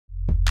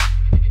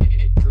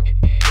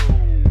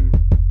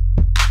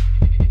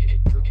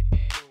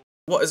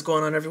What is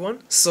going on, everyone?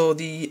 So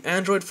the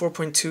Android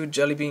 4.2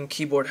 Jelly Bean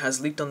keyboard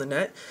has leaked on the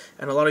net,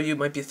 and a lot of you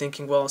might be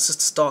thinking, well, it's just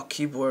a stock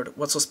keyboard,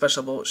 what's so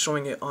special about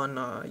showing it on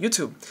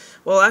YouTube?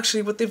 Well,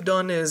 actually what they've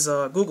done is,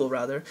 what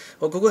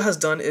Google has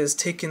done is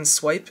taken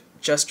Swype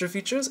gesture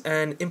features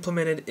and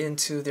implemented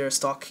into their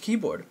stock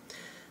keyboard.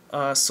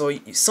 So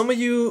some of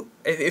you,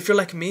 if you're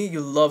like me, you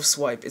love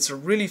Swype. It's a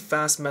really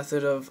fast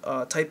method of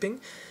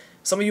typing.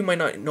 Some of you might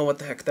not know what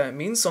the heck that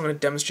means, so I'm going to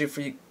demonstrate for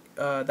you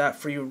that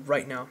for you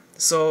right now.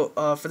 So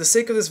for the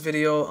sake of this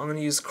video, I'm going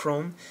to use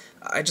Chrome.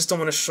 I just don't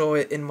want to show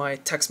it in my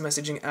text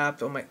messaging app,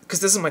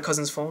 because this is my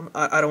cousin's phone.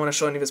 I don't want to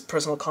show any of his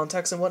personal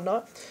contacts and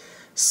whatnot,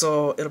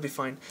 so it'll be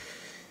fine.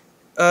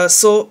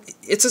 So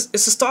it's a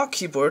stock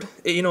keyboard.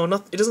 It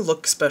doesn't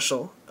look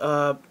special.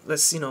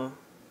 Let's hello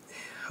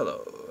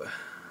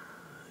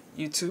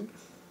YouTube.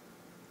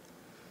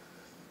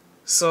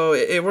 So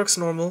it works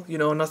normal,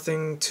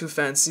 nothing too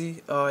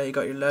fancy. You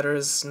got your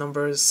letters,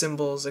 numbers,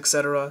 symbols,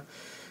 etc.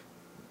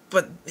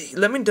 But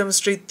let me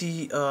demonstrate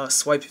the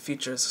Swype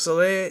features. So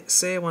let's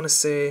say I want to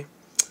say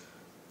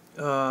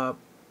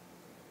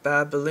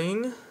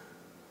babbling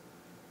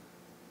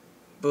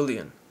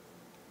boolean.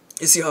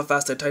 You see how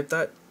fast I type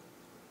that?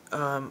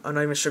 I'm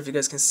not even sure if you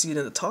guys can see it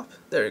in the top.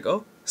 There you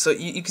go. So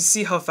you can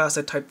see how fast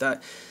I typed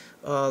that.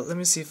 Let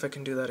me see if I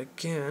can do that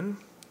again.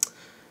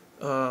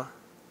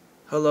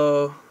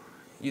 Hello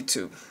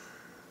YouTube.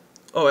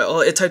 Oh,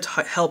 well, it typed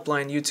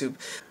helpline YouTube.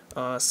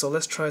 So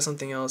let's try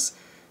something else.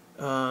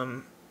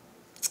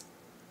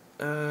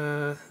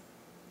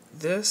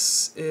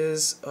 This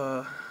is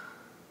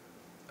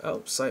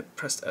oops, I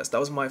pressed S. That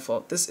was my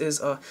fault. This is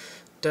a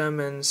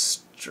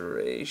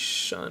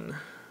demonstration.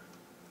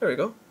 There we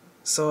go.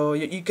 So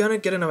you're gonna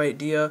get an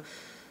idea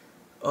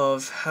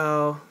of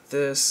how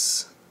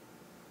this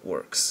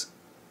works.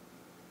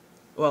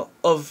 Well,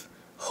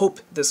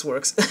 hope this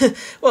works.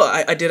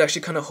 Well, I did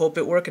actually kind of hope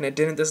it worked, and it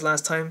didn't this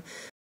last time.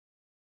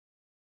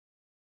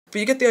 But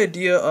you get the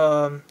idea.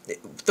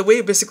 The way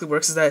it basically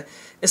works is that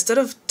instead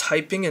of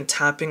typing and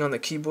tapping on the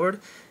keyboard,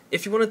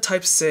 if you want to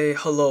type, say,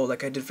 hello,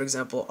 like I did for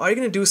example, all you're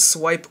going to do is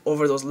swipe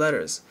over those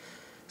letters.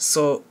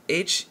 So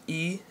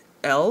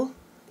H-E-L,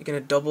 you're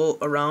going to double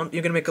around,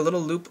 you're going to make a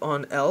little loop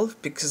on L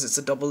because it's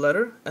a double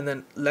letter, and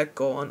then let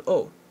go on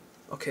O.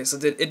 Okay, so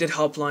it did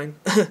helpline.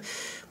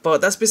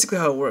 But that's basically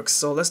how it works.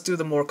 So let's do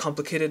the more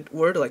complicated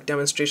word, like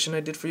demonstration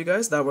I did for you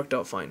guys. That worked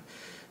out fine.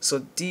 So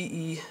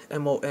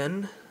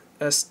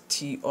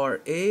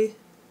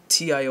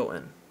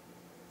D-E-M-O-N-S-T-R-A-T-I-O-N.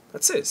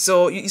 That's it.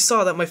 So you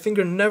saw that my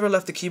finger never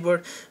left the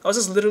keyboard. I was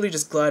just literally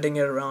just gliding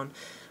it around.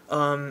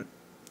 So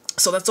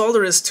that's all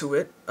there is to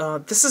it.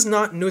 This is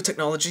not new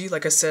technology.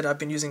 Like I said, I've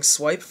been using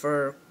Swype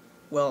for,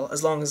 well,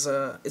 as long as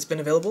it's been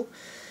available.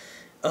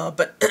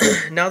 But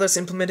now that's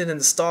implemented in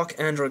the stock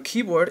Android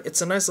keyboard,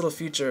 it's a nice little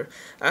feature.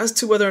 As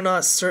to whether or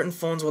not certain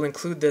phones will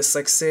include this,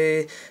 like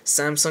say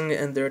Samsung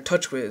and their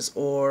TouchWiz,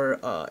 or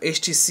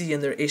HTC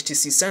and their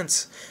HTC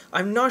Sense,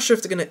 I'm not sure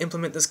if they're going to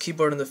implement this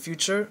keyboard in the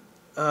future.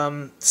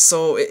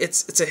 So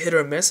it's a hit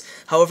or miss.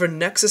 However,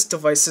 Nexus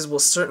devices will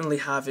certainly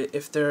have it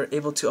if they're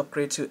able to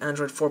upgrade to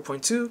Android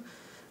 4.2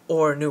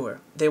 or newer.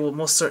 They will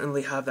most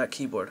certainly have that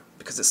keyboard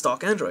because it's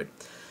stock Android.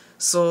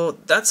 So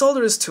that's all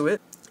there is to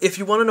it. If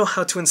you want to know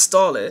how to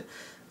install it,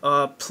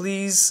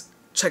 please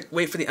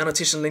wait for the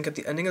annotation link at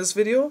the ending of this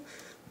video,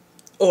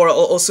 or I'll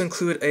also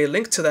include a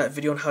link to that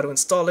video on how to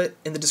install it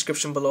in the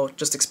description below.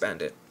 Just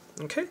expand it.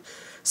 Okay?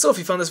 So if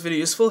you found this video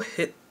useful,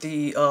 hit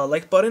the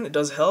like button. It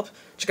does help.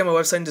 Check out my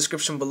website in the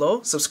description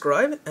below.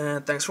 Subscribe,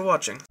 and thanks for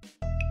watching.